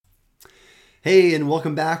Hey, and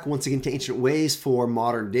welcome back once again to Ancient Ways for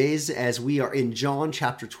Modern Days as we are in John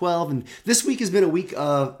chapter 12. And this week has been a week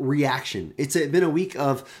of reaction. It's been a week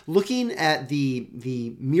of looking at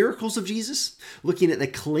the miracles of Jesus, looking at the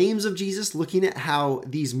claims of Jesus, looking at how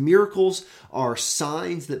these miracles are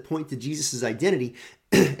signs that point to Jesus' identity.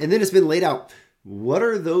 And then it's been laid out, what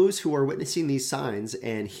are those who are witnessing these signs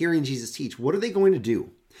and hearing Jesus teach? What are they going to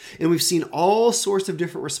do? And we've seen all sorts of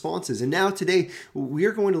different responses. And now today, we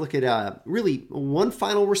are going to look at really one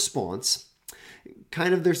final response.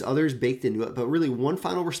 Kind of there's others baked into it, but really one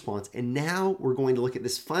final response. And now we're going to look at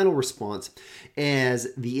this final response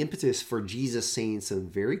as the impetus for Jesus saying some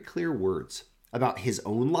very clear words about his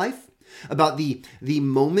own life, about the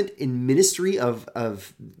moment in ministry of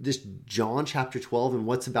this John chapter 12 and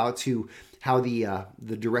what's about to, how the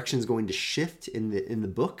direction is going to shift in the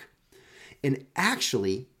book. And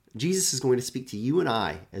actually, Jesus is going to speak to you and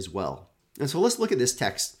I as well. And so let's look at this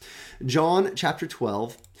text. John chapter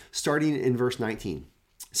 12, starting in verse 19.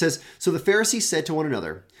 It says, "So the Pharisees said to one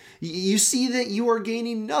another, 'You see that you are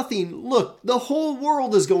gaining nothing. Look, the whole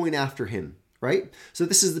world is going after him.'" Right? So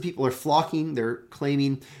this is the people are flocking. They're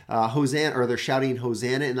claiming Hosanna, or they're shouting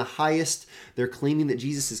Hosanna in the highest. They're claiming that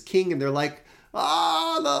Jesus is king. And they're like,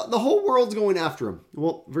 the whole world's going after him.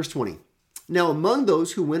 Well, verse 20. "Now, among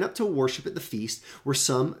those who went up to worship at the feast were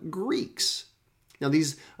some Greeks." Now,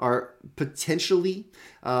 these are potentially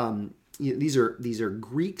these are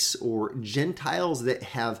Greeks or Gentiles that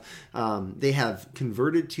they have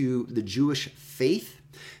converted to the Jewish faith.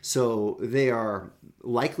 So they are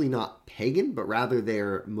likely not pagan, but rather they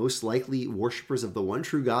are most likely worshipers of the one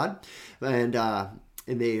true God, and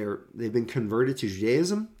they've been converted to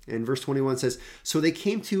Judaism. And verse 21 says, "So they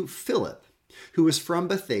came to Philip, who was from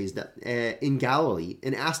Bethsaida in Galilee,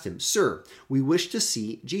 and asked him, 'Sir, we wish to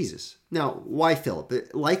see Jesus.'" Now, why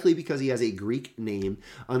Philip? Likely because he has a Greek name,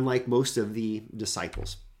 unlike most of the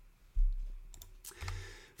disciples.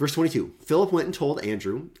 Verse 22, "Philip went and told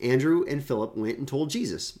Andrew. Andrew and Philip went and told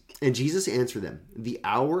Jesus. And Jesus answered them, 'The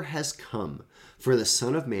hour has come for the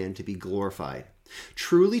Son of Man to be glorified.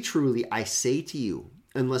 Truly, truly, I say to you,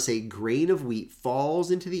 unless a grain of wheat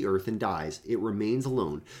falls into the earth and dies, it remains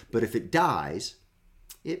alone. But if it dies,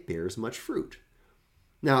 it bears much fruit.'"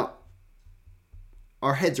 Now,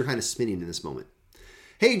 our heads are kind of spinning in this moment.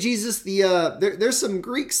 "Hey, Jesus, there's some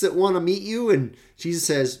Greeks that want to meet you." And Jesus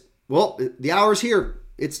says, "Well, the hour's here.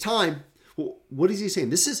 It's time." Well, what is he saying?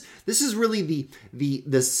 This is really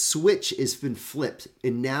the switch has been flipped.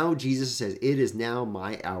 And now Jesus says, "It is now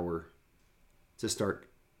my hour to start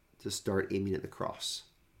aiming at the cross.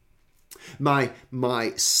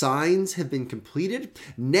 My signs have been completed.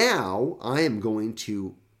 Now I am going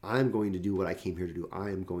to do what I came here to do. I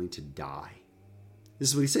am going to die." This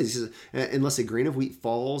is what he says. He says, "Unless a grain of wheat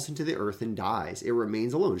falls into the earth and dies, it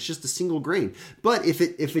remains alone." It's just a single grain. But if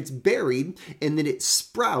it's buried and then it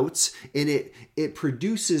sprouts and it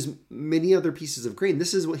produces many other pieces of grain,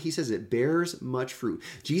 this is what he says. It bears much fruit.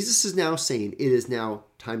 Jesus is now saying it is now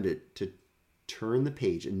time to turn the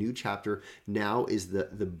page. A new chapter now is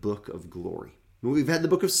the book of glory. We've had the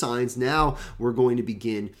book of signs. Now we're going to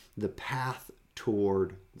begin the path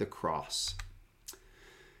toward the cross.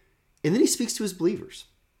 And then he speaks to his believers.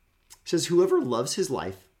 He says, "Whoever loves his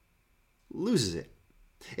life loses it.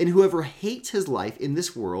 And whoever hates his life in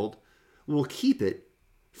this world will keep it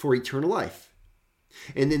for eternal life."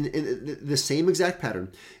 And then in the same exact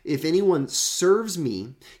pattern, "If anyone serves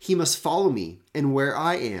me, he must follow me. And where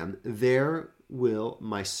I am, there will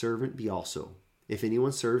my servant be also. If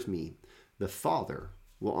anyone serves me, the Father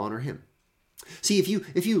will honor him." See, if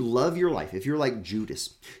you love your life, if you're like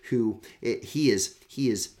Judas, he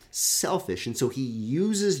is selfish, and so he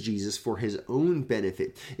uses Jesus for his own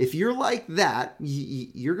benefit. If you're like that,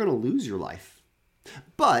 you're going to lose your life.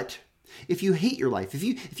 But if you hate your life,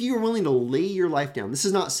 if you are willing to lay your life down, this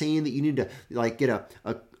is not saying that you need to like get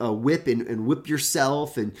a whip and whip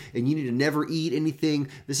yourself and you need to never eat anything.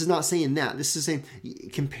 This is not saying that. This is saying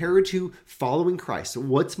compared to following Christ. So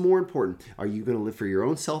what's more important? Are you going to live for your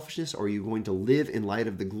own selfishness, or are you going to live in light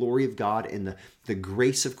of the glory of God and the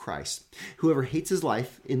grace of Christ? Whoever hates his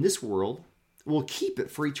life in this world will keep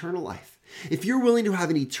it for eternal life. If you're willing to have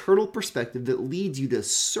an eternal perspective that leads you to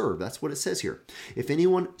serve, that's what it says here. If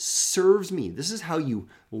anyone serves me, this is how you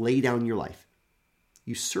lay down your life.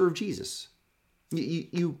 You serve Jesus.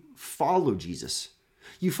 You follow Jesus.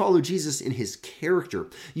 You follow Jesus in his character.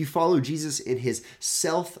 You follow Jesus in his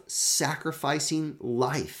self-sacrificing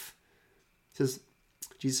life.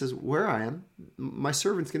 Jesus says, "Where I am, my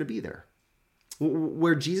servant's going to be there."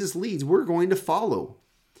 Where Jesus leads, we're going to follow.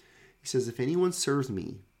 He says, "If anyone serves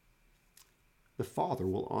me, the Father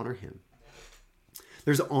will honor him."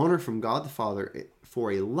 There's honor from God the Father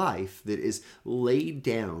for a life that is laid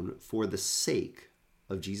down for the sake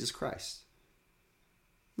of Jesus Christ.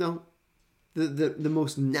 Now, the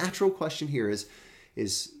most natural question here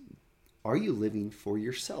is, are you living for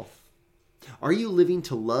yourself? Are you living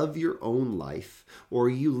to love your own life, or are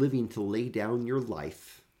you living to lay down your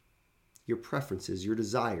life, your preferences, your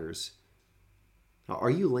desires? Now, are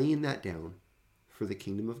you laying that down for the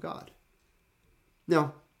kingdom of God?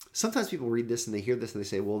 Now, sometimes people read this and they hear this and they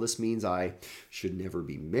say, well, this means I should never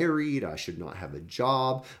be married. I should not have a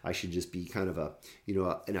job. I should just be kind of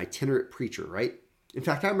an itinerant preacher, right? In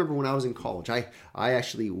fact, I remember when I was in college, I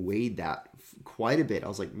actually weighed that quite a bit. I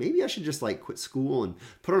was like, maybe I should just like quit school and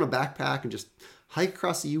put on a backpack and just hike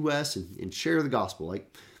across the U.S. and share the gospel.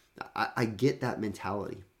 Like, I get that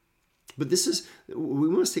mentality. But we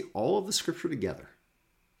want to take all of the scripture together.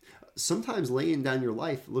 Sometimes laying down your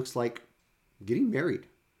life looks like getting married,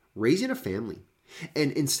 raising a family.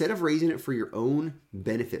 And instead of raising it for your own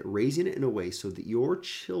benefit, raising it in a way so that your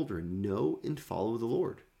children know and follow the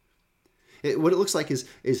Lord. What it looks like is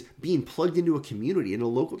being plugged into a community in a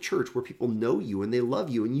local church where people know you and they love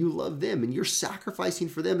you and you love them and you're sacrificing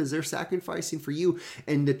for them as they're sacrificing for you.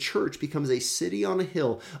 And the church becomes a city on a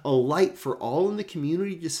hill, a light for all in the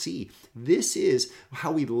community to see. This is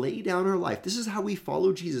how we lay down our life. This is how we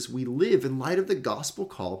follow Jesus. We live in light of the gospel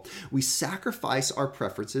call. We sacrifice our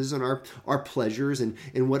preferences and our pleasures and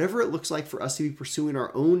whatever it looks like for us to be pursuing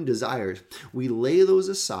our own desires. We lay those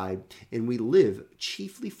aside and we live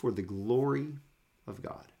chiefly for the glory of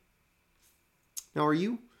God. Now, are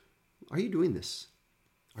you doing this?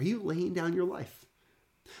 Are you laying down your life?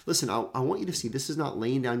 Listen, I want you to see this is not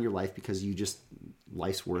laying down your life because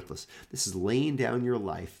life's worthless. This is laying down your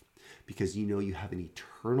life because you know you have an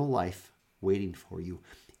eternal life waiting for you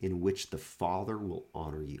in which the Father will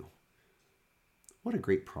honor you. What a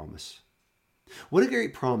great promise. What a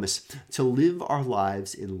great promise to live our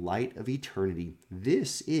lives in light of eternity.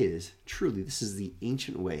 This is the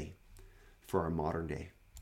ancient way for our modern day.